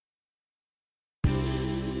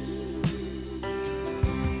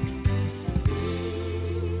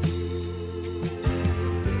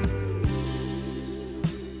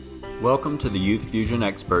Welcome to the Youth Fusion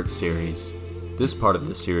Expert Series. This part of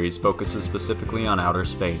the series focuses specifically on outer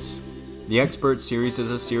space. The Expert Series is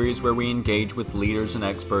a series where we engage with leaders and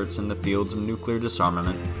experts in the fields of nuclear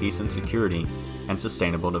disarmament, peace and security, and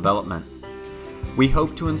sustainable development. We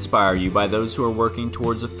hope to inspire you by those who are working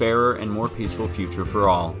towards a fairer and more peaceful future for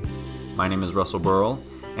all. My name is Russell Burrell,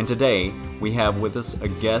 and today we have with us a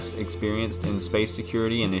guest experienced in space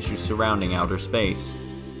security and issues surrounding outer space.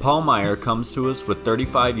 Paul Meyer comes to us with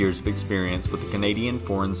 35 years of experience with the Canadian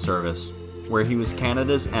Foreign Service, where he was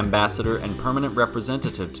Canada's ambassador and permanent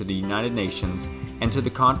representative to the United Nations and to the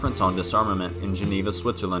Conference on Disarmament in Geneva,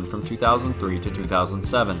 Switzerland from 2003 to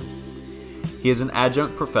 2007. He is an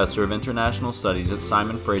adjunct professor of international studies at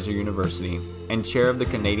Simon Fraser University and chair of the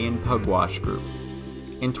Canadian Pugwash Group.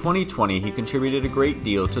 In 2020, he contributed a great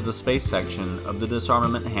deal to the space section of the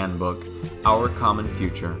Disarmament Handbook, Our Common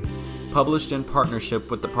Future, published in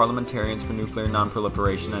partnership with the Parliamentarians for Nuclear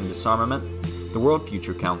Nonproliferation and Disarmament, the World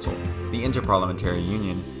Future Council, the Interparliamentary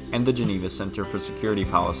Union, and the Geneva Center for Security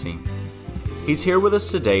Policy. He's here with us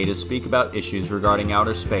today to speak about issues regarding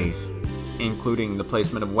outer space, including the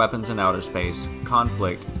placement of weapons in outer space,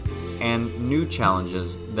 conflict, and new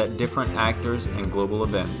challenges that different actors and global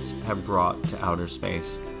events have brought to outer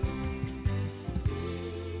space.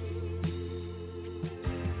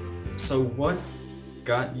 So what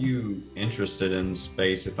got you interested in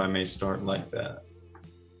space, if I may start like that?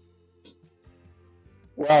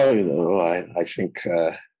 Well, I think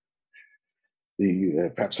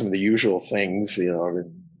perhaps some of the usual things,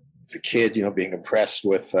 as a kid, being impressed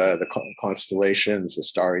with the constellations, the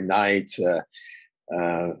starry night,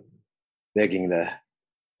 begging the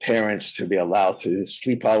parents to be allowed to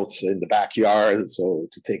sleep out in the backyard, so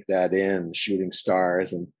to take that in, shooting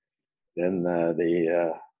stars, and then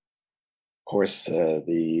the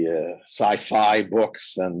sci-fi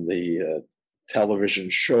books and the television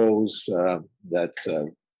shows that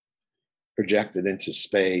projected into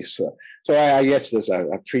space. So I guess there's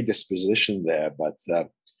a predisposition there, but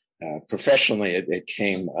professionally, it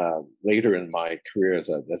came later in my career as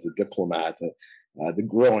a diplomat. The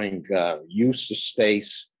growing use of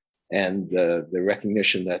space and the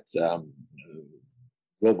recognition that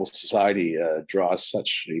global society draws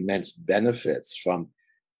such immense benefits from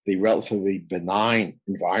the relatively benign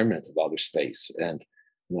environment of outer space, and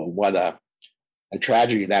what a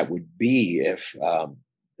tragedy that would be if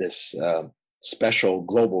this special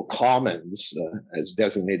global commons, as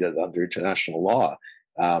designated under international law,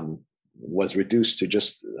 was reduced to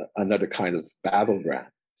just another kind of battleground.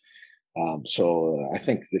 So I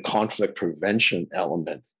think the conflict prevention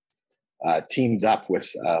element teamed up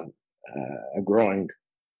with a growing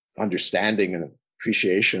understanding and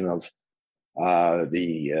appreciation of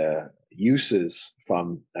the uses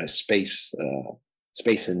from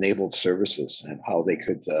space-enabled services and how they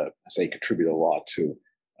could, contribute a lot to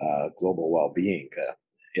global well-being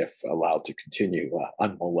if allowed to continue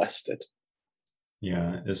unmolested.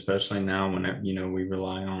 Yeah, especially now when we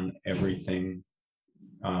rely on everything.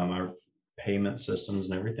 Our payment systems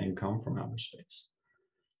and everything come from outer space.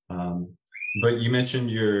 But you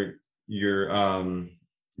mentioned your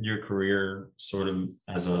career sort of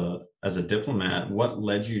as a diplomat. What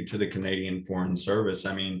led you to the Canadian Foreign Service?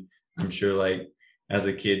 I mean, I'm sure like as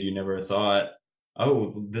a kid, you never thought,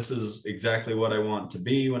 oh, this is exactly what I want to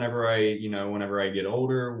be whenever I get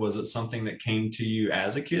older. Was it something that came to you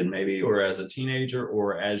as a kid maybe, or as a teenager,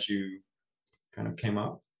 or as you kind of came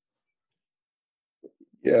up?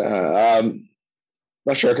 Yeah,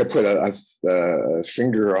 not sure I could put a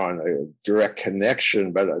finger on a direct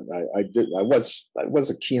connection, but I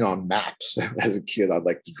was keen on maps as a kid. I'd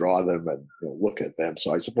like to draw them and look at them.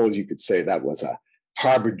 So I suppose you could say that was a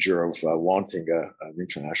harbinger of wanting an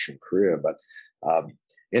international career. But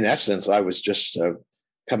in essence, I was just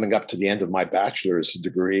coming up to the end of my bachelor's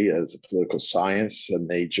degree as a political science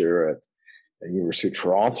major at the University of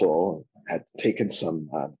Toronto. I had taken some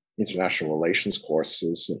international relations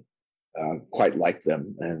courses, quite liked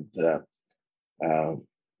them, and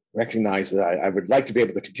recognized that I would like to be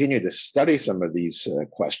able to continue to study some of these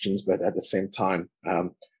questions, but at the same time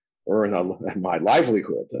earn my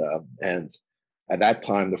livelihood. And at that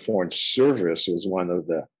time, the Foreign Service was one of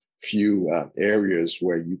the few areas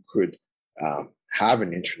where you could have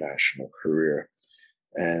an international career.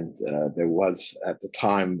 And there was at the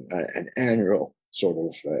time an annual sort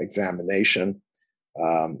of examination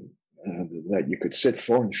that you could sit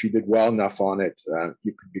for, and if you did well enough on it,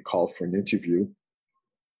 you could be called for an interview.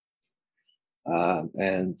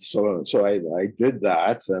 And so I did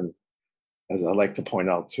that, and as I like to point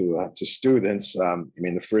out to students,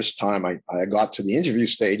 the first time I got to the interview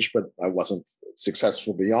stage, but I wasn't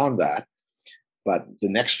successful beyond that. But the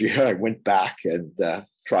next year I went back and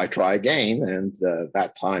try again. And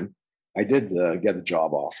that time I did get a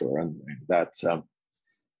job offer. And that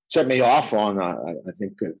set me off on, I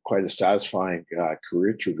think, quite a satisfying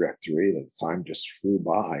career trajectory. The time just flew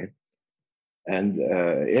by. And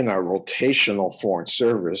in our rotational foreign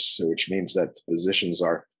service, which means that positions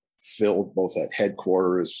are filled both at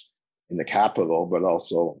headquarters in the capital, but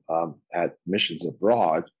also at missions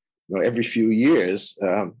abroad, every few years,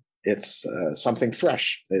 it's something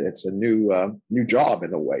fresh. It's a new job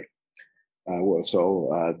in a way.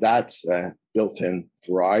 So that built-in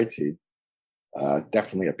variety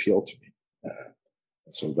definitely appealed to me.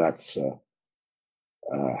 So that's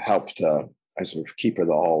helped I sort of keep it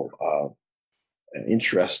all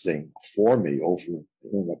interesting for me over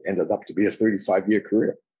what ended up to be a 35-year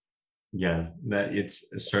career. Yeah, that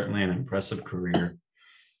it's certainly an impressive career.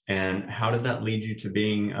 And how did that lead you to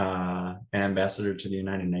being an ambassador to the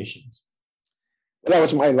United Nations? Well, that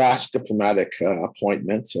was my last diplomatic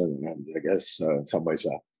appointment, and I guess in some ways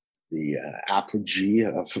the apogee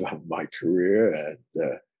of my career. And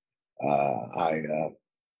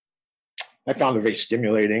I found it very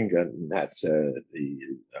stimulating, and that's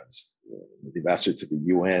the ambassador to the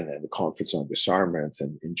UN and the Conference on Disarmament.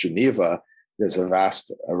 And in Geneva, there's a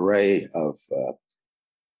vast array of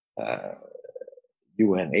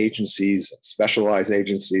UN agencies, specialized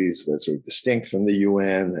agencies that are distinct from the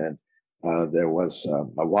UN, and there was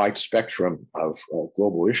a wide spectrum of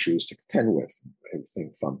global issues to contend with,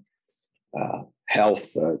 everything from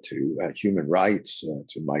health to human rights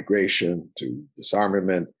to migration to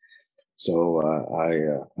disarmament. So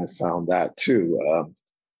I found that too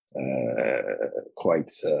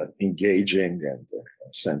quite engaging, and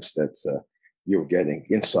a sense that you're getting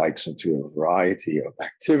insights into a variety of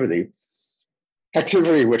activity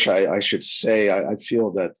which I should say I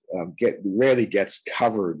feel that rarely gets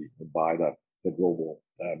covered by the global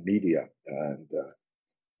media, and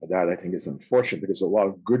that I think is unfortunate, because a lot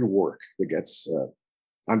of good work that gets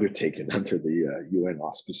undertaken under the UN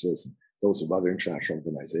auspices and those of other international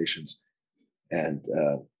organizations, and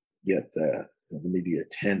yet the media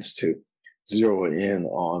tends to zero in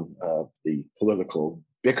on the political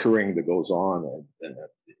bickering that goes on at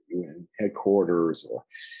the UN headquarters, or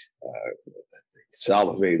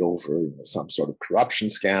salivate over some sort of corruption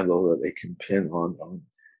scandal that they can pin on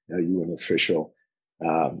a UN official.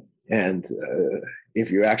 And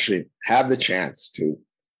if you actually have the chance to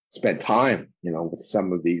spend time, with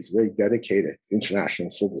some of these very dedicated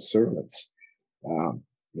international civil servants,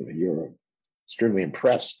 you're extremely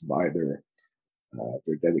impressed by their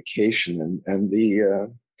dedication and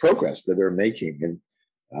the progress that they're making in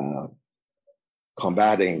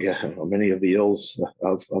combating many of the ills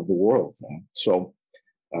of the world. So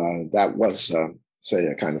that was, say,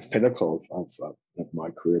 a kind of pinnacle of my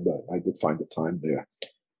career, but I did find the time there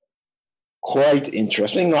quite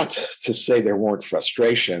interesting. Not to say there weren't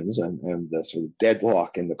frustrations, and the sort of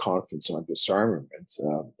deadlock in the Conference on Disarmament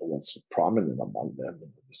was prominent among them.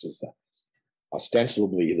 This is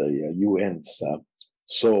ostensibly the UN's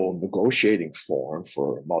sole negotiating forum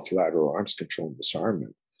for multilateral arms control and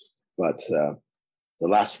disarmament. But the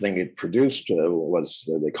last thing it produced was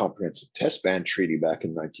the Comprehensive Test Ban Treaty back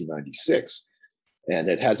in 1996. And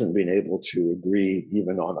it hasn't been able to agree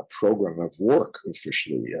even on a program of work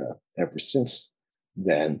officially ever since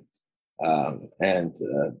then. And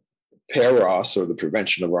PAROS, or the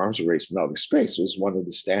Prevention of Arms Race in Outer Space, was one of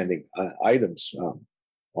the standing items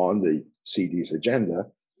on the CD's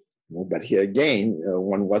agenda. But here again,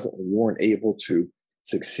 we weren't able to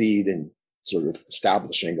succeed in sort of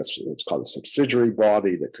establishing what's called a subsidiary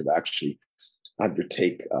body that could actually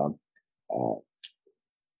undertake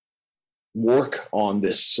work on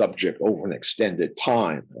this subject over an extended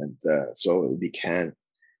time. And so it became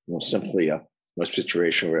simply a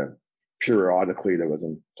situation where periodically there was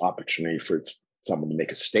an opportunity for someone to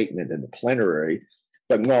make a statement in the plenary,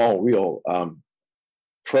 but no real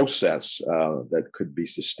process that could be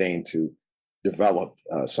sustained to develop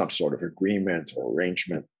some sort of agreement or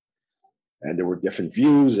arrangement. And there were different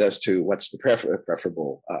views as to what's the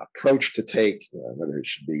preferable approach to take, whether it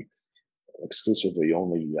should be exclusively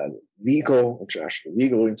only international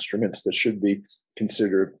legal instruments that should be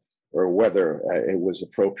considered, or whether it was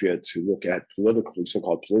appropriate to look at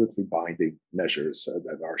so-called politically binding measures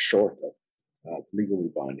that are short of legally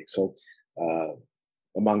binding. So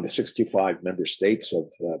among the 65 member states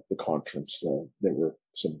of the conference, there were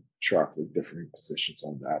some sharply differing positions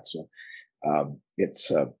on that. So it's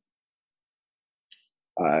an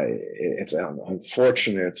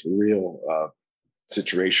unfortunate, real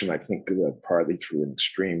situation, I think, partly through an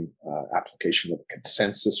extreme application of a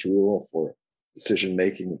consensus rule for decision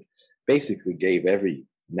making basically gave every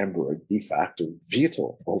member a de facto veto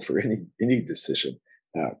over any decision,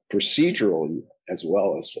 procedurally as well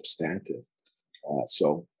as substantive. So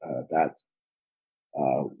that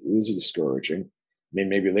was discouraging. I mean,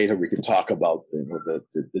 maybe later we can talk about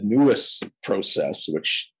the newest process,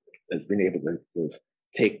 which has been able to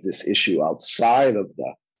take this issue outside of the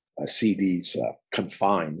CD's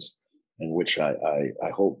confines, and which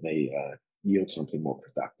I hope may yield something more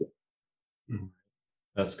productive.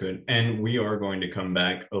 That's good. And we are going to come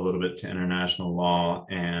back a little bit to international law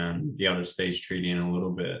and the Outer Space Treaty in a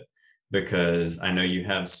little bit, because I know you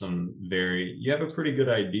have you have a pretty good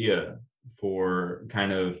idea for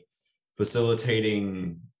kind of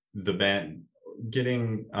facilitating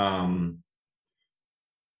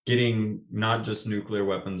getting not just nuclear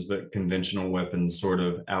weapons, but conventional weapons sort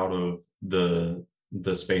of out of the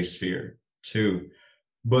space sphere too.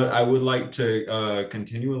 But I would like to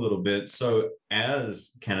continue a little bit. So,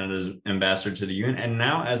 as Canada's ambassador to the UN, and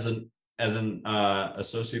now as an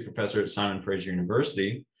associate professor at Simon Fraser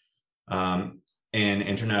University in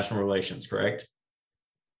international relations, correct?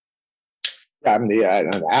 I'm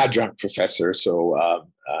an adjunct professor, so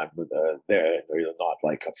they're not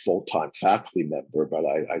like a full-time faculty member, but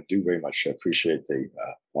I do very much appreciate the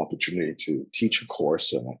opportunity to teach a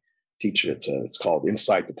course, and I teach it. It's called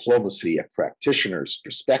Inside Diplomacy, a Practitioner's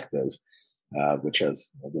Perspective, which, as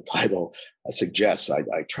the title suggests, I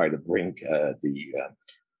try to bring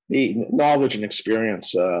the knowledge and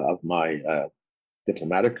experience of my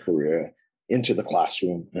diplomatic career into the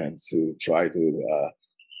classroom, and to try to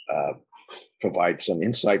provide some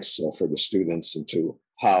insights for the students into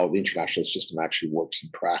how the international system actually works in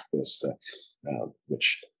practice,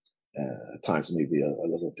 which at times may be a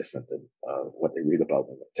little different than what they read about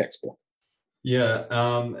in the textbook. Yeah,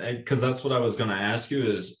 because that's what I was going to ask you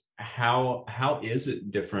is how is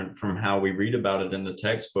it different from how we read about it in the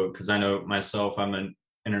textbook? Because I know myself, I'm an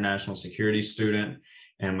international security student,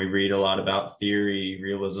 and we read a lot about theory,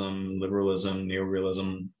 realism, liberalism,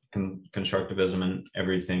 neorealism, constructivism, and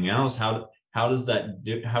everything else. How does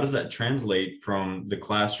that translate from the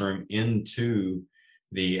classroom into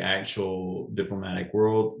the actual diplomatic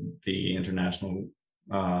world, the international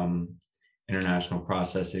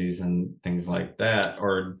processes and things like that?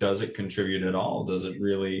 Or does it contribute at all? Does it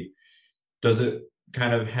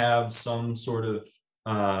kind of have some sort of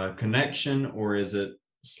connection, or is it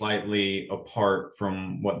slightly apart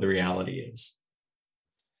from what the reality is?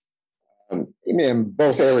 I mean, in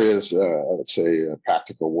both areas, I would say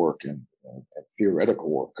practical work and theoretical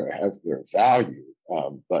work have their value,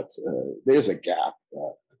 but there's a gap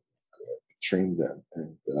between them.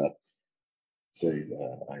 And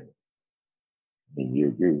I mean,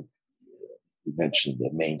 you mentioned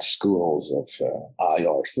the main schools of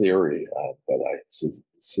IR theory, but I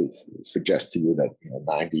suggest to you that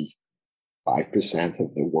 95%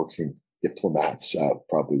 of the working diplomats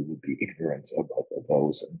probably would be ignorant of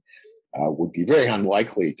those, and would be very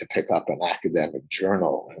unlikely to pick up an academic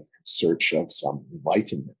journal in search of some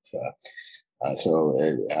enlightenment. So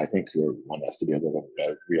I think one has to be a little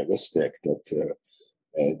realistic that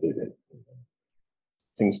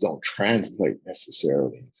things don't translate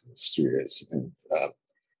necessarily into the spheres. And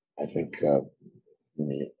I think in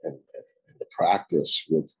the practice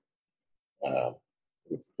would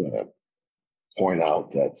point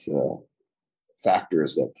out that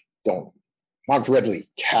factors that aren't readily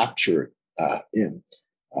captured in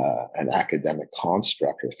an academic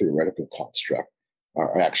construct or theoretical construct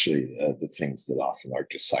are actually the things that often are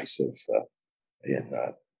decisive in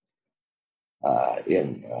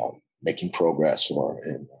making progress, or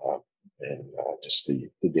in just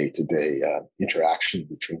the day-to-day interaction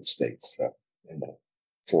between states in the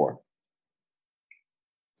forum.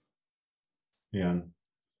 Yeah.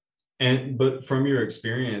 But from your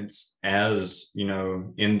experience as,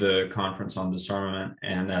 in the Conference on Disarmament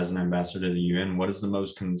and as an ambassador to the UN, what is the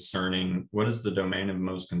domain of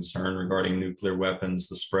most concern regarding nuclear weapons,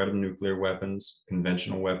 the spread of nuclear weapons,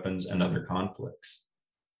 conventional weapons, and other conflicts?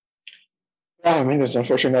 I mean, there's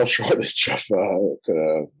unfortunately no shortage of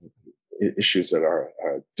issues that are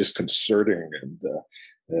disconcerting, and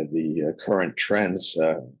the current trends,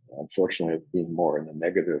 unfortunately, have been more in a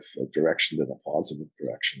negative direction than a positive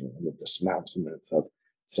direction. And the dismantlement of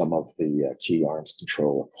some of the key arms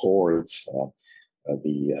control accords,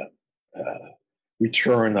 the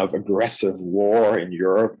return of aggressive war in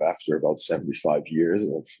Europe after about 75 years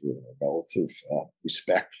of relative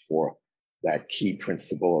respect for that key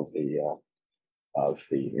principle of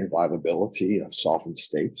the inviolability of sovereign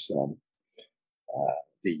states,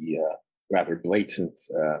 the rather blatant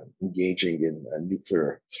engaging in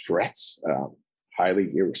nuclear threats, highly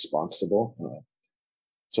irresponsible,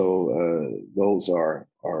 those are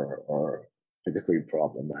particularly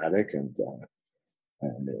problematic, and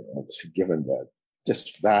obviously, given the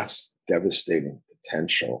just vast, devastating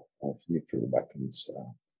potential of nuclear weapons,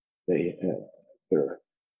 they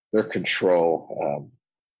their control,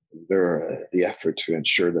 the effort to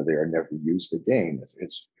ensure that they are never used again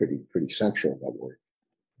is pretty central. That we're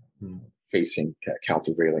facing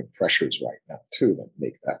countervailing pressures right now too that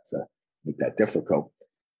make that difficult.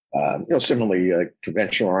 Similarly,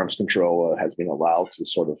 conventional arms control has been allowed to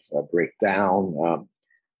sort of break down,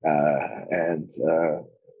 and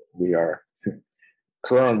we are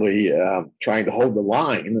currently trying to hold the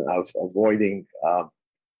line of avoiding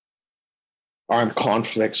armed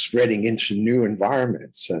conflicts spreading into new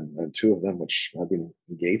environments, and two of them which I've been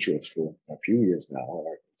engaged with for a few years now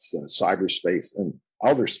are cyberspace and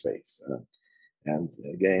outer space. And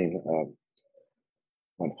again,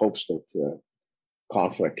 one hopes that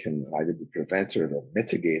conflict can either be prevented or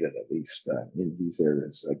mitigated, at least in these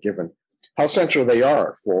areas, given how central they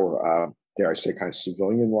are for, dare I say, kind of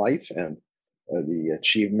civilian life and the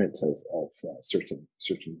achievement of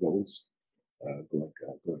certain goals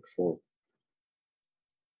going forward.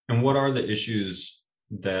 And what are the issues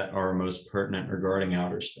that are most pertinent regarding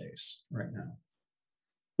outer space right now?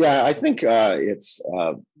 Yeah, I think it's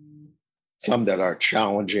some that are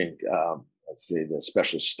challenging. Let's say the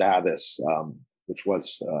special status, which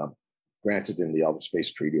was granted in the Outer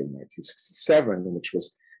Space Treaty in 1967, which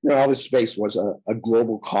was, outer space was a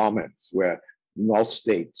global commons where all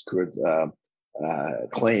states could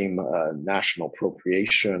claim national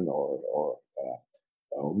appropriation or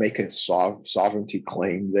make a sovereignty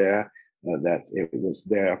claim there, that it was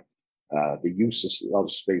there. The use of outer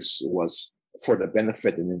space was for the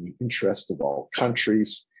benefit and in the interest of all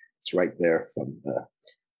countries. It's right there from the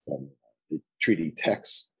treaty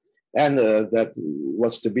text. And that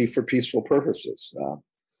was to be for peaceful purposes.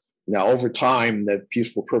 Now, over time, that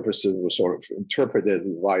peaceful purposes were sort of interpreted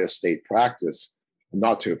via state practice,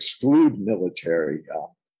 not to exclude military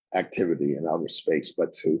activity in outer space,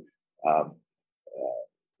 but to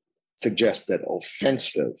suggest that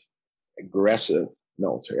offensive, aggressive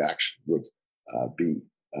military action would be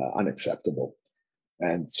unacceptable.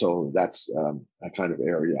 And so that's a kind of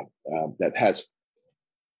area that has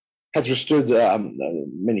withstood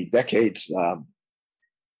many decades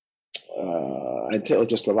until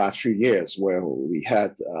just the last few years, where we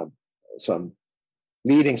had some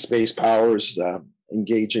leading space powers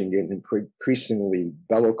engaging in increasingly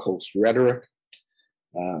bellicose rhetoric.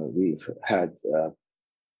 We've had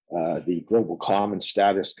the global common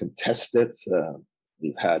status contested.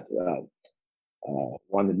 We've had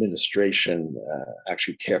one administration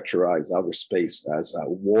actually characterized outer space as a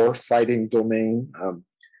war-fighting domain,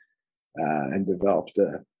 and developed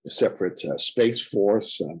a separate space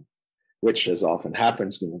force, which, as often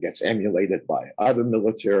happens, gets emulated by other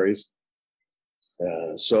militaries.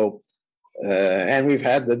 And we've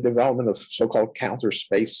had the development of so-called counter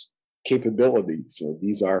space capabilities. So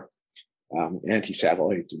these are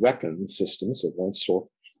anti-satellite weapon systems of one sort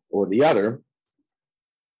or the other.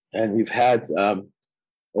 And we've had,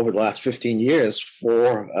 over the last 15 years,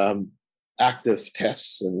 4 active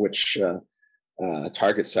tests in which a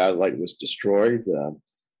target satellite was destroyed,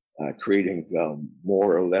 creating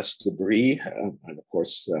more or less debris. And of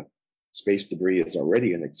course, space debris is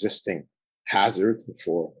already an existing hazard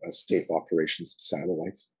for safe operations of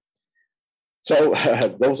satellites. So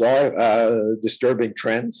those are disturbing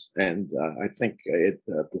trends, and I think it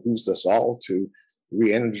behooves us all to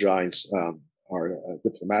re-energize our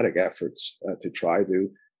diplomatic efforts to try to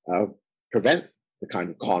prevent the kind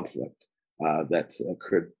of conflict that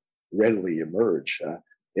could readily emerge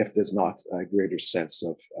if there's not a greater sense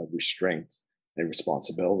of restraint and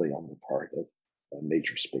responsibility on the part of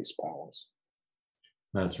major space powers.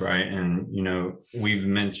 That's right. And, we've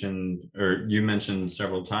mentioned, or you mentioned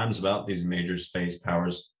several times about these major space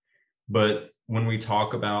powers, but when we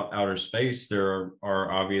talk about outer space, there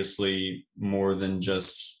are obviously more than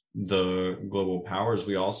just the global powers.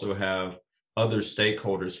 We also have other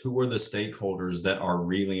stakeholders. Who are the stakeholders that are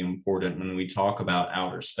really important when we talk about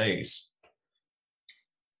outer space?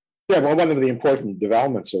 Yeah, well, one of the important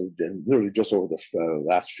developments of literally just over the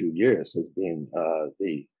last few years has been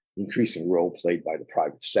the increasing role played by the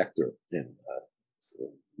private sector in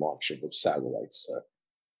launching of satellites.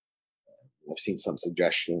 I've seen some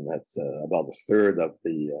suggestion that about a third of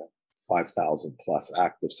the 5,000 plus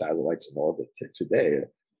active satellites in orbit today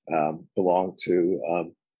belong to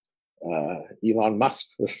Elon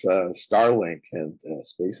Musk's Starlink and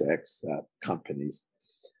SpaceX companies.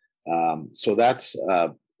 So that's,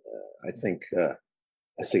 I think,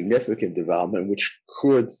 a significant development which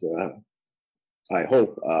could I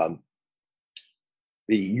hope,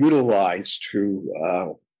 be utilized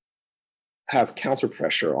to have counter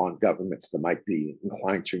pressure on governments that might be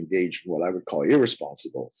inclined to engage in what I would call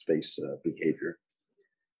irresponsible space behavior.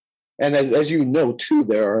 And as you know, too,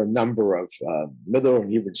 there are a number of middle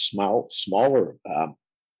and even smaller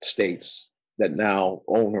states that now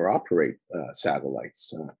own or operate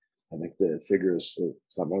satellites. I think the figure is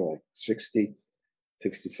somewhere like 60,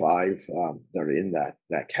 65 that are in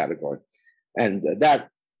that category. And that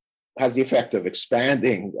has the effect of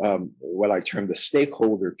expanding what I term the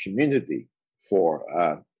stakeholder community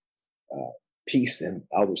for peace in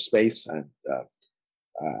outer space. And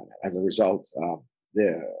as a result,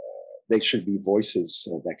 they should be voices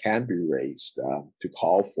that can be raised to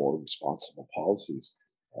call for responsible policies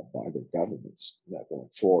by the governments going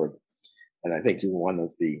forward. And I think one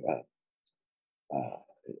of the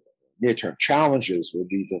near-term challenges would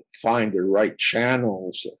be to find the right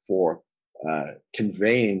channels for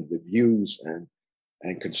conveying the views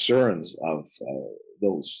and concerns of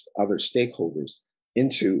those other stakeholders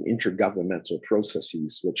into intergovernmental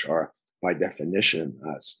processes, which are by definition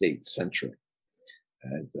state-centric.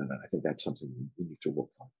 And I think that's something we need to work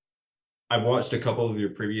on. I've watched a couple of your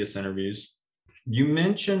previous interviews. You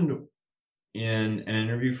mentioned in an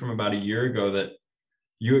interview from about a year ago that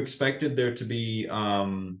you expected there to be a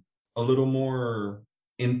little more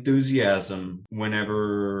enthusiasm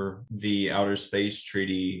whenever the Outer Space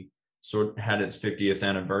Treaty sort of had its 50th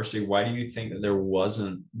anniversary. Why do you think that there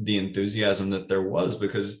wasn't the enthusiasm that there was?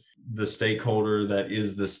 Because the stakeholder that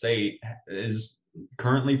is the state is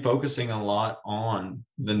currently focusing a lot on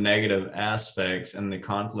the negative aspects and the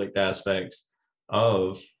conflict aspects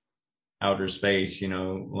of outer space,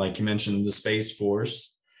 like you mentioned, the Space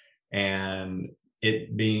Force, and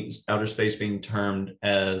it being outer space being termed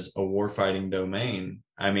as a warfighting domain.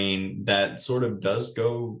 I mean, that sort of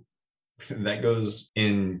that goes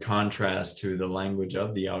in contrast to the language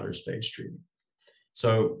of the Outer Space Treaty.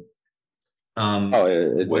 So, what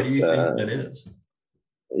do you think that is?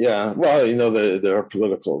 Yeah, well, there are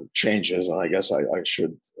political changes, and I guess I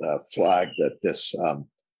should flag that this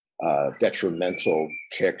detrimental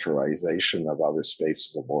characterization of outer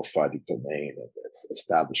space as a warfighting domain and its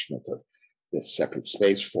establishment of this separate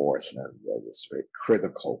space force and this very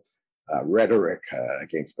critical rhetoric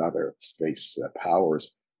against other space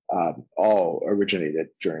powers all originated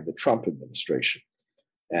during the Trump administration.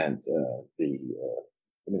 And the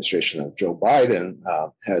administration of Joe Biden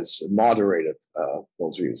has moderated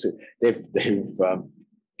those views. They've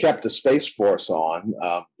kept the Space Force on,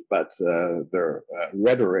 but their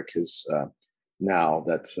rhetoric is now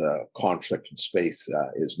that conflict in space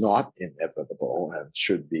is not inevitable and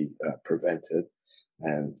should be prevented.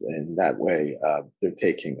 And in that way, they're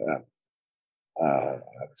taking, I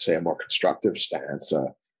would say, a more constructive stance.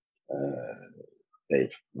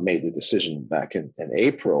 They've made the decision back in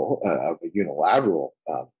April of a unilateral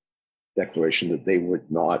declaration that they would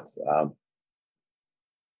not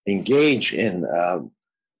engage in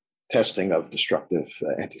testing of destructive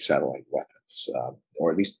anti-satellite weapons,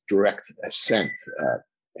 or at least direct ascent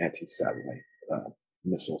anti-satellite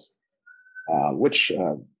missiles, which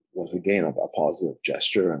was again a positive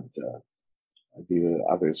gesture, and the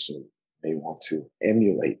others may want to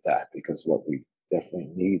emulate that, because what we definitely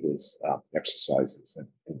need is exercises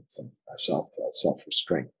and some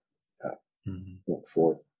self-restraint going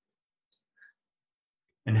forward.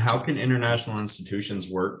 And how can international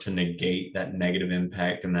institutions work to negate that negative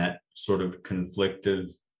impact and that sort of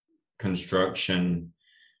conflictive construction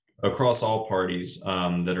across all parties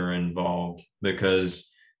that are involved?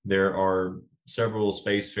 Because there are several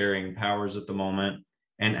spacefaring powers at the moment,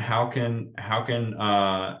 and how can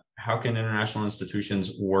international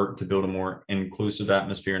institutions work to build a more inclusive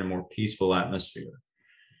atmosphere and a more peaceful atmosphere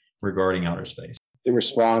regarding outer space? To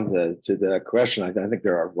respond to that question, I think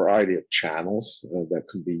there are a variety of channels that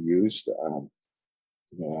could be used. I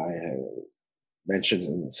mentioned,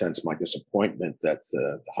 in a sense, my disappointment that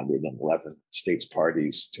the 111 states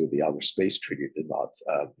parties to the Outer Space Treaty did not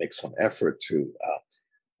make some effort to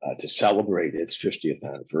celebrate its 50th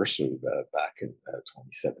anniversary back in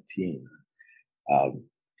 2017.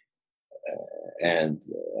 And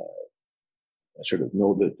I should have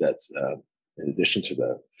noted that in addition to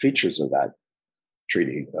the features of that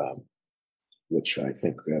treaty, which I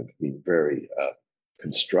think have been very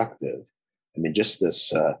constructive, I mean, just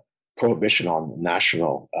this prohibition on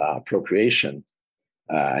national appropriation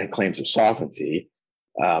and claims of sovereignty,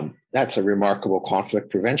 that's a remarkable conflict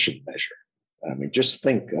prevention measure. I mean, just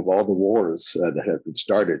think of all the wars that have been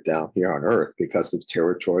started down here on Earth because of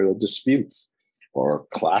territorial disputes or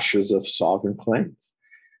clashes of sovereign claims.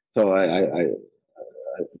 So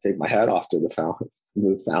take my hat off to the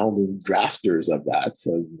founding drafters of that,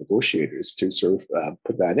 negotiators, to sort of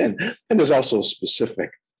put that in. And there's also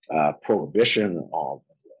specific prohibition on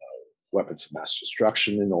weapons of mass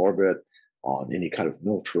destruction in orbit, on any kind of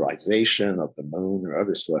militarization of the moon or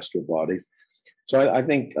other celestial bodies. So I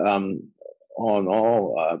think on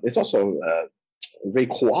all, it's also very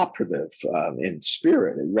cooperative in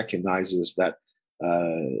spirit. It recognizes that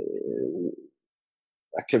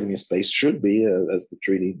activity in space should be, as the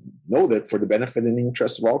treaty noted, for the benefit and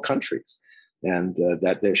interest of all countries, and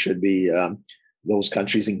that there should be those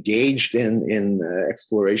countries engaged in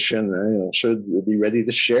exploration should be ready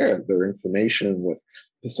to share their information with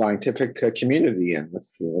the scientific community and with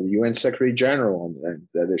the UN Secretary General, and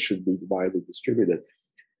that it should be widely distributed.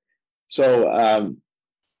 So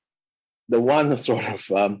the one sort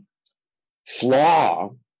of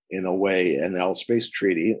flaw, in a way, in the Outer Space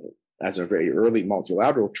Treaty, as a very early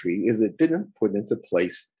multilateral treaty, is it didn't put into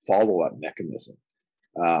place follow-up mechanism.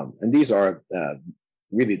 And these are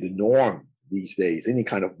really the norm these days. Any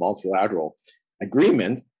kind of multilateral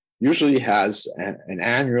agreement usually has an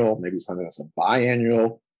annual, maybe something that's a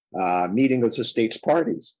biannual meeting of the states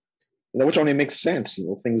parties, which only makes sense.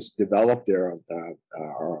 Things develop, there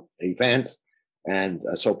are events, and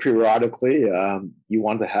so periodically you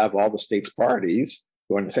want to have all the states parties,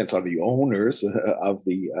 who in a sense are the owners of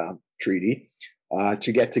the treaty,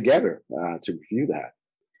 to get together to review that.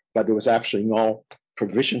 But there was actually no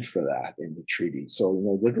provision for that in the treaty. So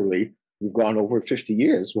literally, we've gone over 50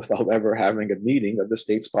 years without ever having a meeting of the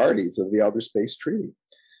states parties of the Outer Space Treaty.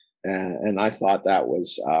 And I thought that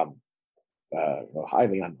was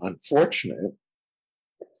highly unfortunate,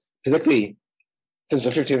 particularly since the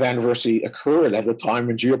 50th anniversary occurred at the time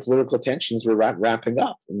when geopolitical tensions were ramping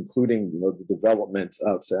up, including the development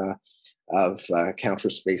of counter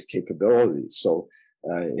space capabilities. So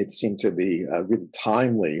it seemed to be really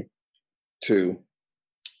timely to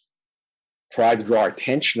try to draw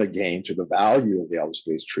attention again to the value of the Outer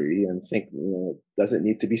Space Treaty and think, does it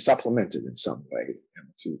need to be supplemented in some way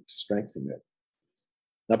to strengthen it?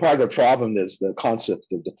 Now, part of the problem is the concept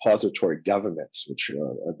of depository governments, which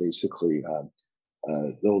are basically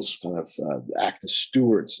those kind of act as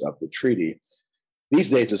stewards of the treaty. These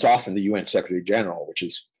days, it's often the UN Secretary General, which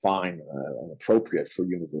is fine and appropriate for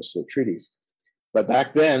universal treaties. But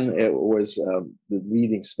back then, it was the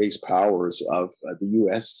leading space powers of the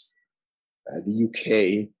US, the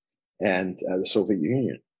UK, and the Soviet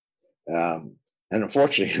Union. And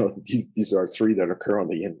unfortunately, these are three that are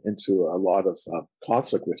currently into a lot of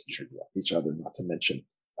conflict with each other, not to mention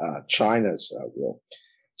China's role.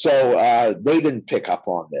 So they didn't pick up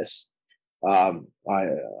on this. I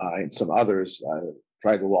and some others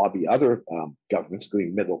tried to lobby other governments,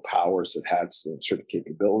 including middle powers that had certain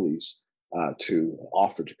capabilities, to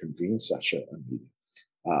offer to convene such a meeting.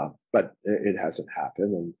 But it hasn't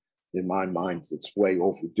happened. And in my mind, it's way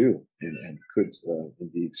overdue and could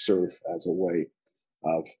indeed serve as a way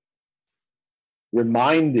of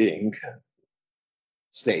reminding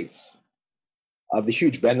states of the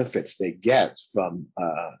huge benefits they get from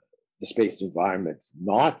the space environment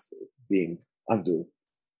not being under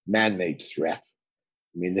man-made threat.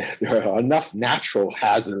 I mean, there are enough natural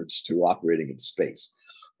hazards to operating in space,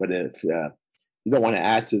 but if you don't want to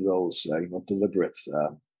add to those, deliberate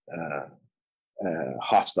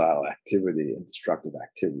hostile activity and destructive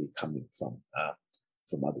activity coming from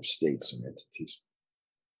other states and entities.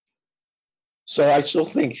 So I still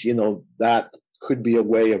think, that could be a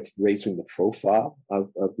way of raising the profile of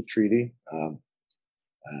the treaty.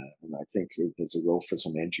 And I think there's a role for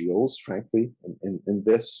some NGOs, frankly, in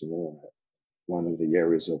this. One of the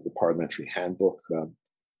areas of the Parliamentary Handbook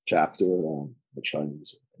chapter, which I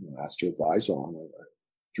was asked to advise on, I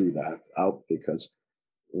drew that out because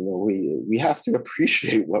we have to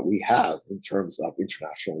appreciate what we have in terms of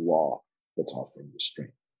international law that's offering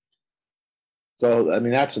restraint. So, I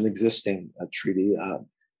mean, that's an existing treaty.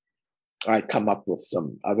 I come up with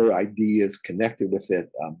some other ideas connected with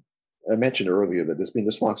it. I mentioned earlier that there's been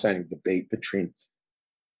this long-standing debate between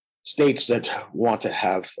states that want to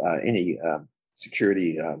have any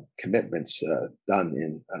security commitments done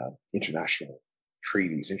in international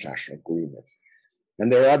treaties, international agreements.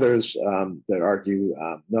 And there are others that argue,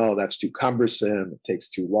 no, that's too cumbersome, it takes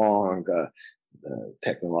too long,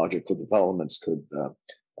 technological developments could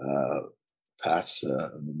pass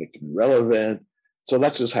and make them irrelevant. So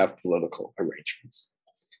let's just have political arrangements.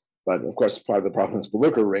 But of course, part of the problem with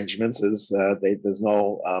political arrangements is there's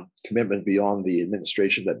no commitment beyond the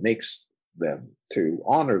administration that makes them to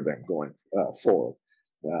honor them going forward.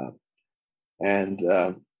 And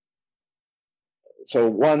so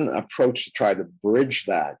one approach to try to bridge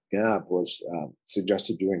that gap was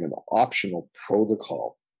suggested doing an optional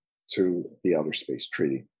protocol to the Outer Space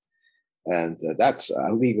Treaty. And that's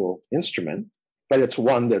a legal instrument, but it's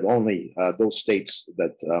one that only those states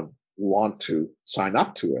that want to sign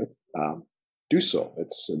up to it do so.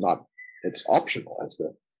 It's optional, as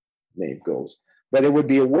the name goes. But it would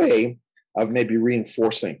be a way of maybe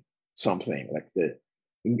reinforcing something like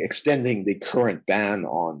extending the current ban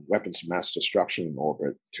on weapons of mass destruction in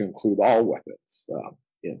orbit to include all weapons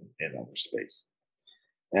in outer space.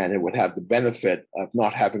 And it would have the benefit of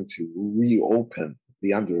not having to reopen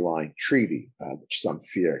the underlying treaty, which some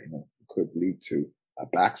fear could lead to a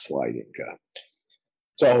backsliding.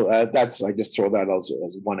 So that's, I just throw that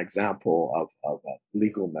as one example of a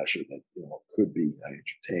legal measure that could be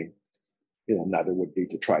entertained. Another would be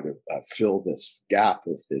to try to fill this gap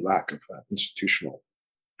of the lack of institutional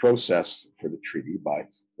process for the treaty by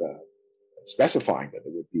specifying that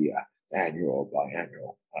it would be an annual or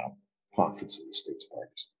biannual conference of the states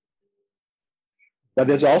parties. But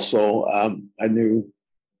there's also a new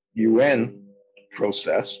UN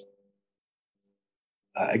process,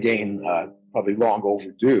 again, probably long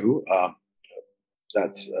overdue,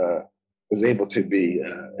 that was able to be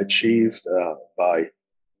achieved by,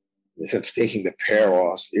 in a sense, taking the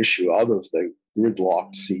Paros issue out of the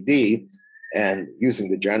gridlocked CD and using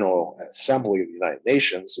the General Assembly of the United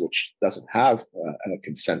Nations, which doesn't have a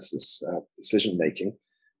consensus decision-making,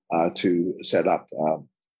 to set up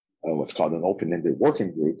what's called an open-ended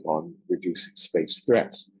working group on reducing space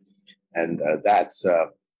threats. And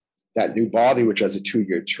that new body, which has a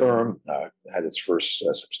 2-year term, had its first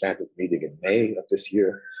substantive meeting in May of this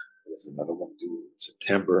year. There's another one due in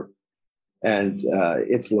September. And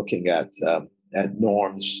it's looking at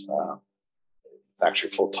norms. Its actual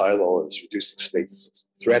full title is Reducing Space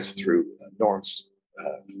Threats Through Norms,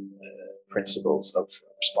 Principles of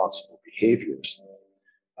Responsible Behaviors.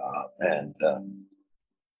 And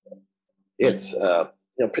it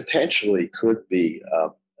potentially could be a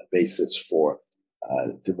basis for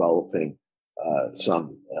developing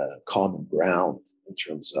some common ground in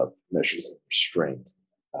terms of measures of restraint,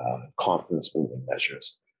 confidence-building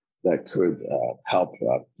measures that could help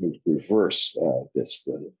reverse this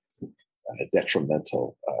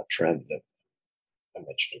detrimental trend that I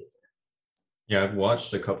mentioned. Yeah, I've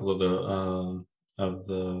watched a couple of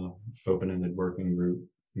the open-ended working group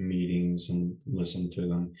meetings and listened to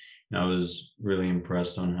them, and I was really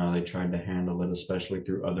impressed on how they tried to handle it, especially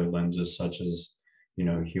through other lenses such as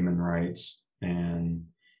human rights and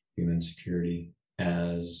human security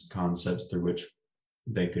as concepts through which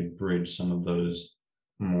they could bridge some of those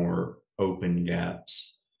more open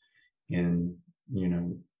gaps in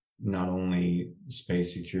not only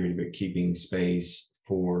space security but keeping space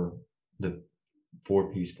for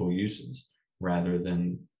peaceful uses rather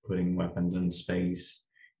than putting weapons in space,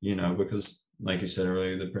 because like you said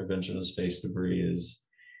earlier, the prevention of space debris is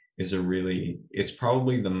it's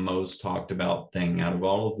probably the most talked about thing out of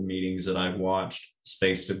all of the meetings that I've watched.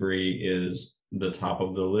 Space debris is the top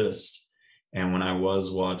of the list. And when I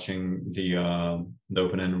was watching the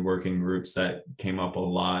open-ended working groups, that came up a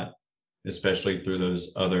lot, especially through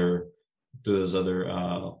those other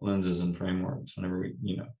lenses and frameworks. Whenever we,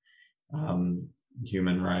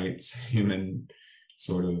 human rights, human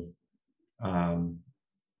sort of, I'm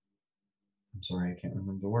sorry, I can't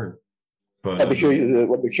remember the word. But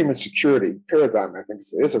the human security paradigm, I think,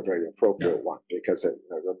 is a very appropriate one, because it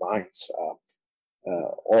reminds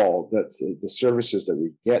all that the services that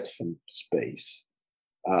we get from space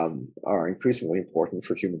are increasingly important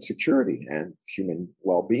for human security and human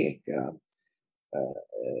well-being. It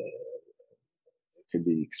could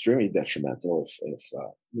be extremely detrimental if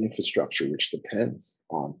the infrastructure, which depends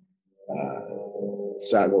on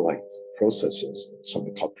satellite processes,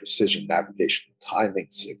 something called precision navigation timing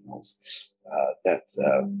signals, that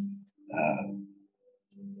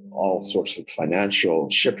all sorts of financial,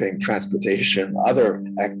 shipping, transportation, other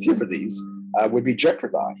activities would be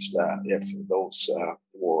jeopardized if those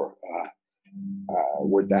were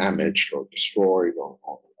damaged or destroyed or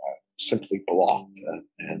simply blocked.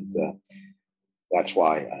 And that's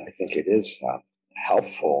why I think it is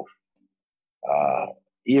helpful,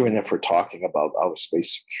 even if we're talking about outer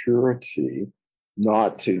space security,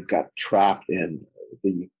 not to get trapped in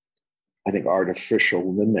the, I think,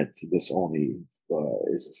 artificial limit to this only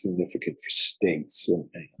is significant for states and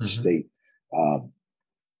state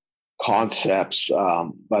concepts,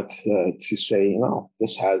 but to say,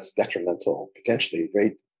 this has potentially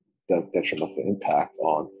very detrimental impact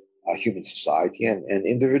on human society and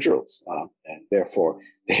individuals, and therefore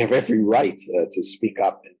they have every right to speak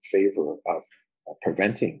up in favor of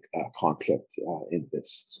preventing conflict in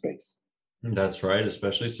this space. That's right,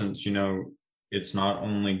 especially since, it's not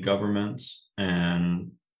only governments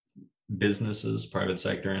and businesses, private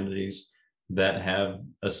sector entities that have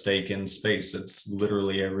a stake in space. It's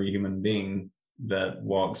literally every human being that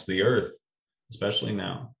walks the earth, especially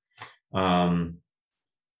now.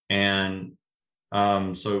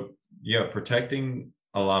 So yeah, protecting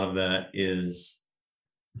a lot of that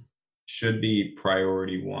should be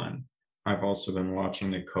priority one. I've also been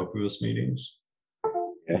watching the COPUOS meetings.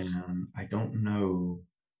 Yes. And I don't know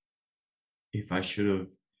if I should have.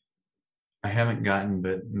 I haven't gotten,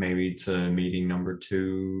 but maybe to meeting number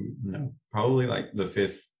 2. No, probably like the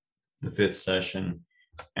fifth session,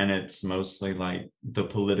 and it's mostly like the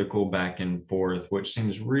political back and forth, which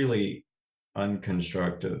seems really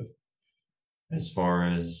unconstructive as far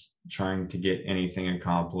as trying to get anything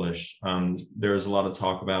accomplished. There's a lot of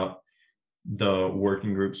talk about the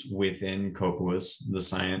working groups within COPUOS,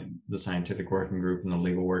 the scientific working group and the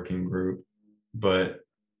legal working group, but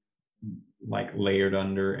like layered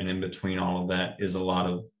under and in between all of that is a lot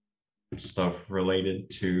of stuff related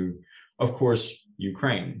to, of course,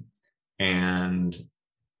 Ukraine, and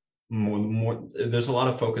more there's a lot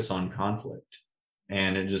of focus on conflict,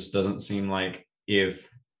 and it just doesn't seem like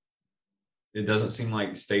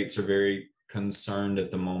states are very concerned at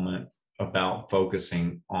the moment about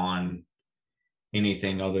focusing on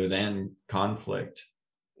anything other than conflict.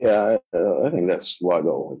 Yeah, I think that's why,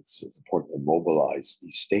 though, it's important to mobilize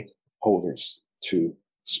these stakeholders to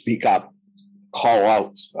speak up, call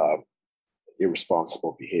out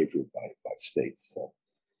irresponsible behavior by states.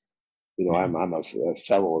 I'm a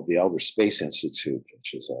fellow of the Elder Space Institute,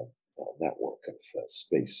 which is a network of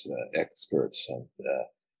space experts, and the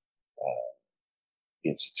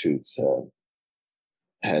institute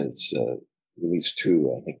has released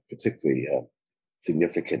 2, I think, particularly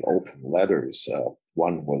significant open letters.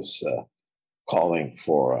 One was calling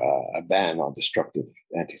for a ban on destructive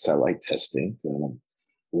anti-satellite testing,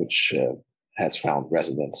 which has found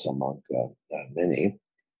resonance among many.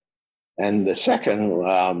 And the second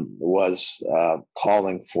was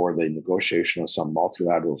calling for the negotiation of some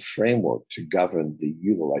multilateral framework to govern the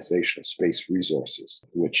utilization of space resources,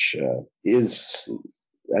 which is,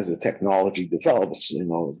 as the technology develops,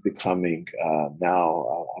 becoming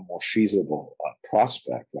now a more feasible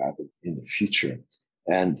prospect rather in the future.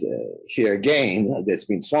 And here again, there's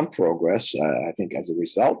been some progress, I think, as a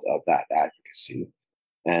result of that advocacy.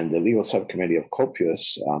 And the legal subcommittee of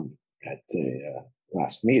COPUOS at the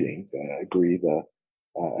last meeting agreed a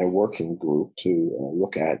working group to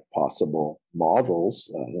look at possible models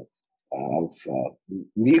of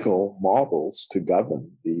legal models to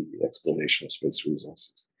govern the exploitation of space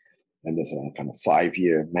resources. And there's a kind of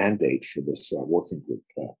 5-year mandate for this working group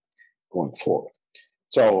going forward.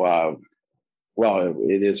 So,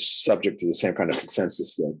 it is subject to the same kind of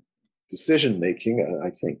consensus decision making. I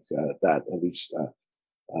think that at least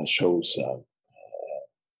shows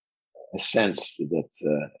a sense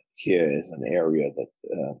that here is an area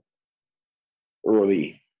that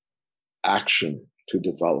early action to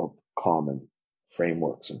develop common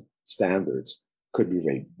frameworks and standards could be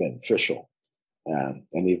very beneficial.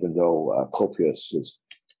 And even though COPUOS is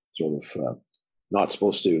sort of not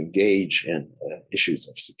supposed to engage in issues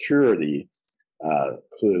of security,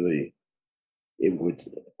 clearly it would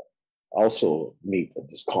also meet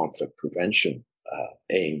this conflict prevention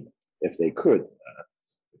aim if they could,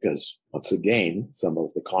 because once again, some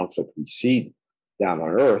of the conflict we see down on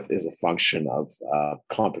Earth is a function of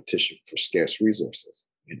competition for scarce resources.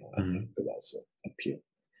 And could also appeal.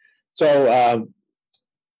 So,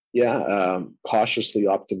 cautiously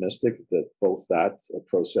optimistic that both that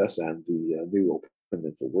process and the new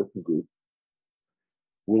open working group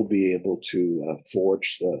will be able to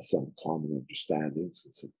forge some common understandings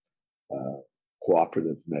and some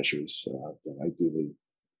cooperative measures that ideally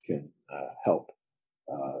can help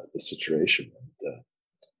the situation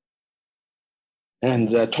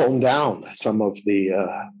and tone down some of the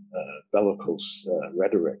bellicose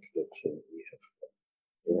rhetoric that we have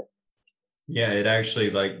here. Yeah, it actually,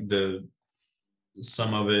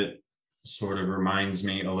 some of it sort of reminds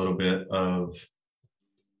me a little bit of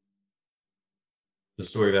the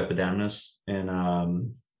story of Epidamnus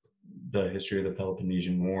and the history of the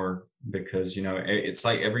Peloponnesian War, because, it's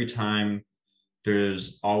like every time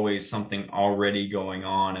there's always something already going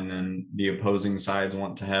on, and then the opposing sides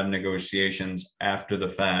want to have negotiations after the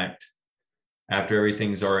fact, after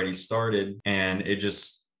everything's already started, and it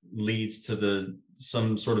just leads to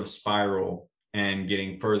some sort of spiral and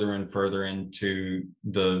getting further and further into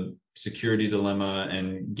the security dilemma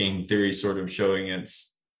and game theory sort of showing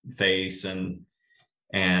its face. And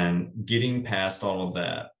and getting past all of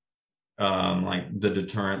that, like the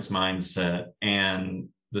deterrence mindset and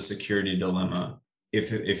the security dilemma.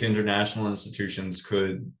 If international institutions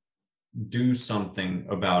could do something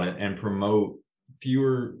about it and promote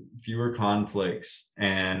fewer conflicts,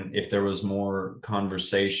 and if there was more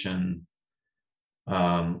conversation,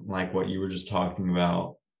 like what you were just talking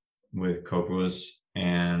about with Copuous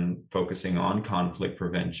and focusing on conflict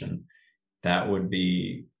prevention, that would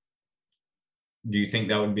be, do you think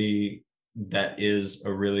that is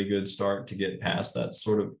a really good start to get past that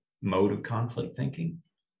sort of mode of conflict thinking?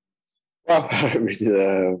 Well,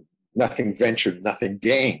 nothing ventured, nothing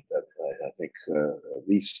gained. I think at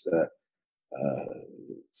least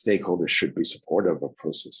stakeholders should be supportive of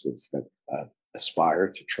processes that aspire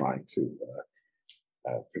to trying to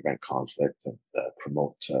prevent conflict and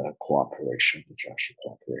promote cooperation, international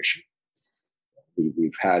cooperation.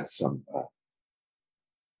 We've had some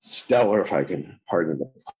stellar, if I can pardon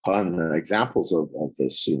the pun, examples of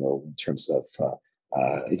this, in terms of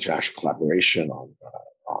international collaboration on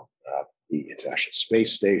the International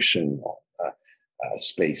Space Station, on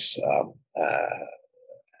space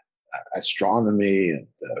astronomy and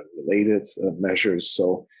related measures.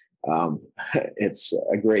 So it's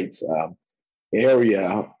a great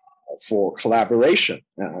area for collaboration,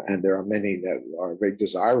 and there are many that are very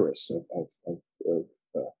desirous of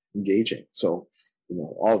engaging. So,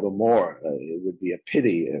 all the more it would be a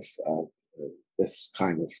pity if this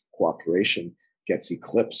kind of cooperation gets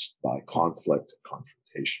eclipsed by conflict and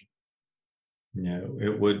confrontation. Yeah,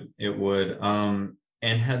 it would. It would. And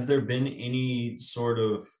have there been any sort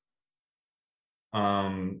of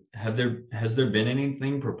has there been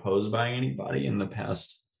anything proposed by anybody in the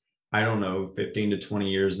past, I don't know, 15 to 20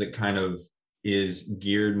 years that kind of is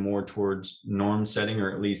geared more towards norm setting,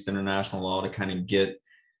 or at least international law, to kind of get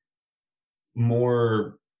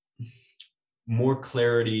more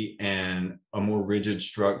clarity and a more rigid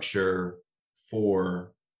structure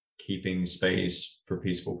for keeping space for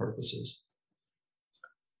peaceful purposes?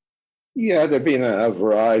 Yeah, there have been a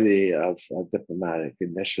variety of diplomatic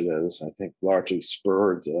initiatives, I think largely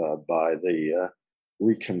spurred by the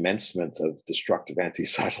recommencement of destructive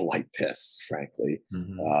anti-satellite tests, frankly.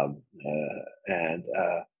 And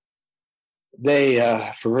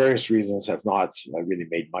they, for various reasons, have not really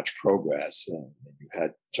made much progress. You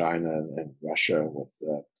had China and Russia with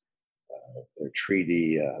their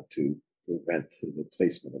treaty to prevent the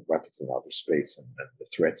placement of weapons in outer space and the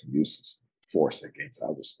threat of use of force against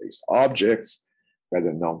outer space objects,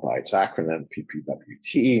 better known by its acronym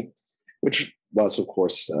PPWT, which was, of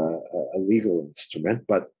course, a legal instrument,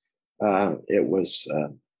 but it was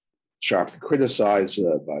sharply criticized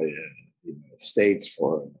by the United States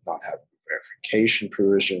for not having verification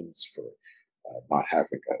provisions, for not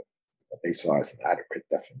having what they saw as an adequate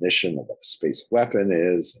definition of what a space weapon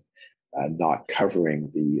is, not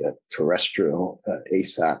covering the terrestrial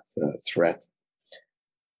ASAT threat.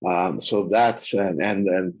 So that's, and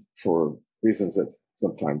then for reasons that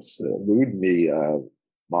sometimes elude me,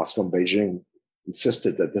 Moscow and Beijing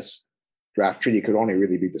insisted that this draft treaty could only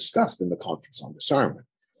really be discussed in the Conference on Disarmament,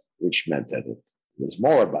 which meant that it was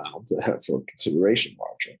moribund for consideration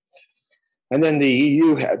margin. And then the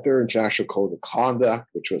EU had their International Code of Conduct,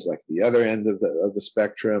 which was like the other end of the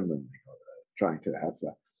spectrum, and trying to have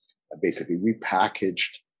basically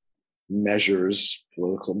repackaged measures,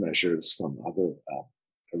 political measures from other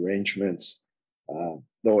arrangements,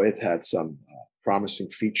 though it had some promising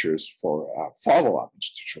features for follow-up,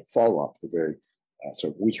 institutional follow-up, the very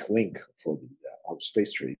sort of weak link for the Outer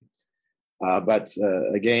Space Treaty. But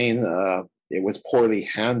again, it was poorly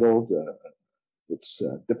handled. Its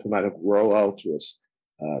diplomatic rollout was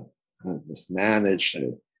mismanaged.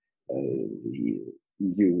 The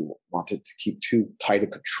EU wanted to keep too tight a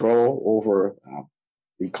control over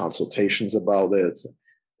the consultations about it,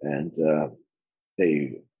 and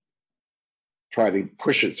they tried to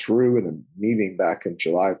push it through in a meeting back in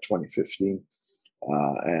July of 2015,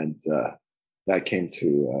 and that came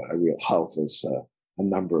to a real halt as a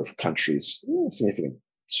number of countries, significant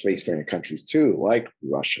spacefaring countries too, like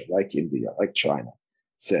Russia, like India, like China,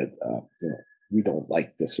 said, we don't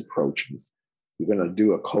like this approach. If you're going to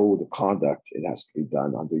do a code of conduct, it has to be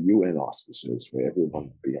done under UN auspices, where everyone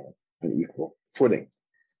will be on an equal footing.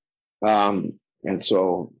 And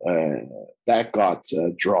so that got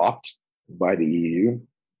dropped by the EU.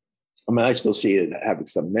 I mean, I still see it having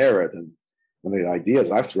some merit, and one of the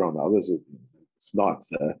ideas I've thrown out is it's not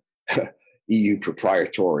EU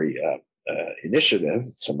proprietary initiative.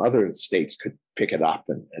 Some other states could pick it up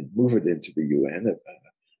and move it into the UN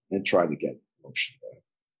and try to get motion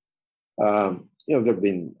there. There have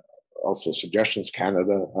been also suggestions.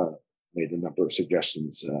 Canada made a number of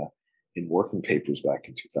suggestions in working papers back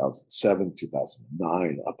in 2007,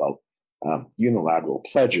 2009 about unilateral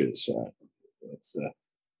pledges. That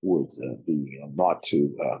would be not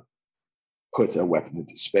to put a weapon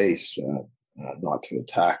into space, not to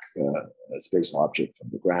attack a space object from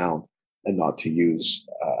the ground, and not to use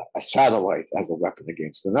a satellite as a weapon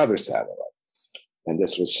against another satellite. And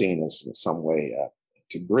this was seen as some way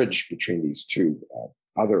to bridge between these two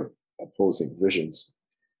other opposing visions.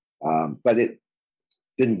 But it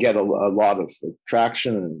didn't get a lot of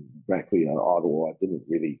traction, and frankly, Ottawa didn't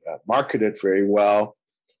really market it very well.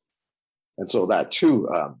 And so that too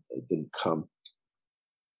didn't come.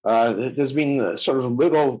 There's been sort of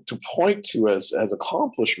little to point to as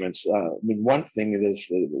accomplishments. One thing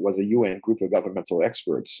was a UN group of governmental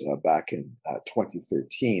experts back in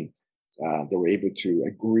 2013. They were able to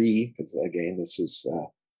agree, because again, this is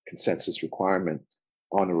a consensus requirement,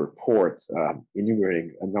 on a report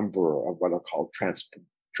enumerating a number of what are called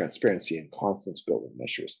transparency and confidence building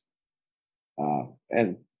measures.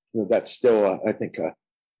 And that's still, I think, a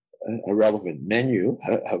relevant menu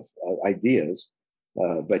of ideas.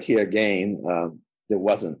 But here again, there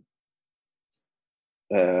wasn't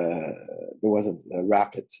a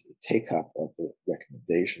rapid take-up of the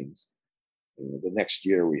recommendations. The next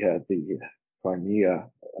year we had the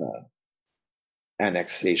Crimea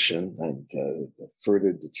annexation and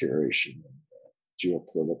further deterioration in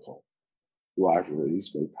geopolitical rivalries,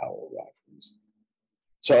 great power rivalries.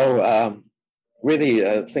 So really,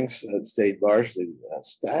 things stayed largely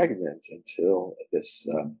stagnant until this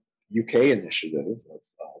UK initiative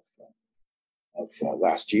of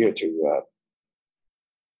last year to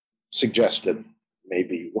suggested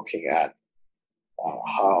maybe looking at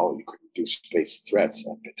how you could reduce space threats,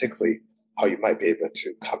 and particularly how you might be able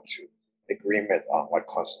to come to agreement on what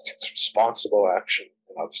constitutes responsible action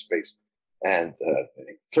in outer space, and the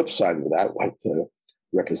flip side of that, what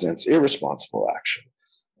represents irresponsible action,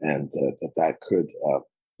 and that could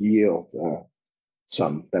yield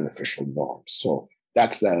some beneficial norms. So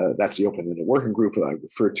that's the open-ended working group that I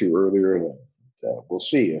referred to earlier, and we'll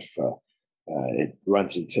see if it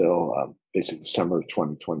runs until basically summer of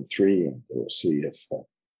 2023, and we'll see if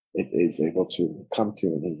it is able to come to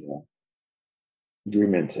any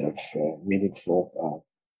agreement of meaningful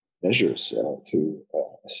measures to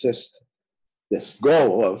assist this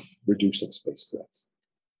goal of reducing space threats.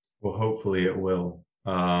 Well, hopefully it will.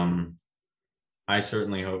 I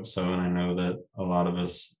certainly hope so, and I know that a lot of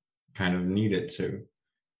us kind of need it to.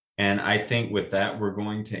 And I think with that, we're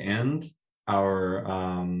going to end our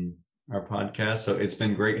podcast. So it's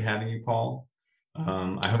been great having you, Paul.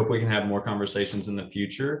 I hope we can have more conversations in the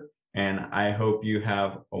future, and I hope you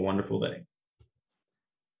have a wonderful day.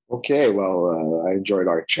 Okay, well, I enjoyed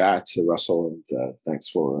our chat, Russell, and thanks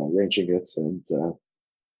for arranging it. And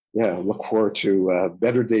look forward to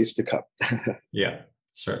better days to come. Yeah,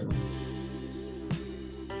 certainly.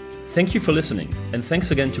 Thank you for listening, and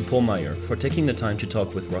thanks again to Paul Meyer for taking the time to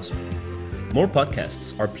talk with Russell. More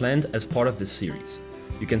podcasts are planned as part of this series.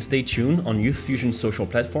 You can stay tuned on Youth Fusion's social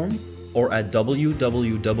platform or at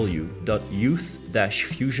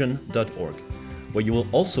www.youth-fusion.org, where you will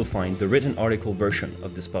also find the written article version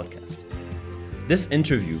of this podcast. This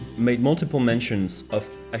interview made multiple mentions of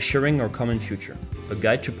Assuring Our Common Future, a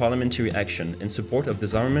guide to parliamentary action in support of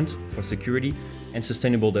disarmament for security and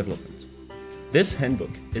sustainable development. This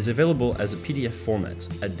handbook is available as a PDF format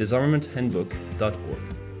at disarmamenthandbook.org.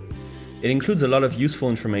 It includes a lot of useful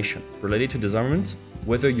information related to disarmament,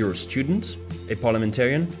 whether you're a student, a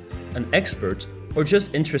parliamentarian, an expert, or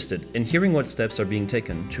just interested in hearing what steps are being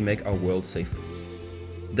taken to make our world safer.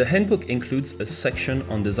 The handbook includes a section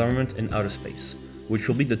on disarmament in outer space, which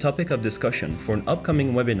will be the topic of discussion for an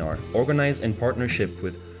upcoming webinar organized in partnership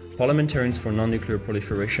with Parliamentarians for Non-Nuclear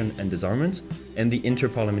Proliferation and Disarmament and the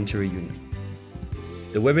Inter-Parliamentary Union.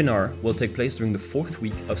 The webinar will take place during the 4th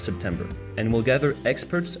week of September and will gather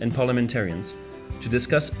experts and parliamentarians to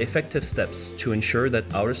discuss effective steps to ensure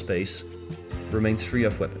that outer space remains free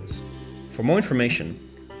of weapons. For more information,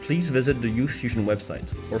 please visit the Youth Fusion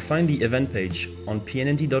website or find the event page on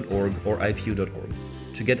pnnd.org or ipu.org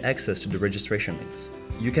to get access to the registration links.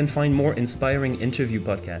 You can find more inspiring interview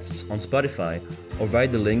podcasts on Spotify or via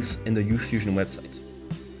the links in the Youth Fusion website.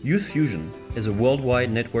 Youth Fusion is a worldwide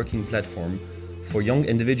networking platform for young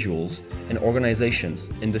individuals and organizations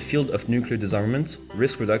in the field of nuclear disarmament,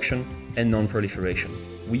 risk reduction, and non-proliferation.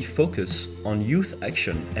 We focus on youth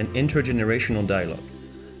action and intergenerational dialogue,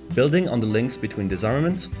 building on the links between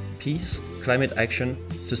disarmament, peace, climate action,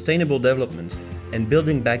 sustainable development, and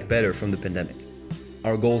building back better from the pandemic.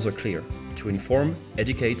 Our goals are clear: to inform,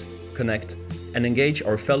 educate, connect, and engage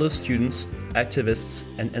our fellow students, activists,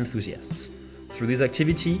 and enthusiasts. Through this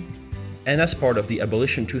activity, and as part of the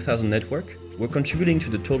Abolition 2000 network, we're contributing to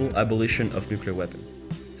the total abolition of nuclear weapons.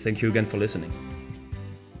 Thank you again for listening.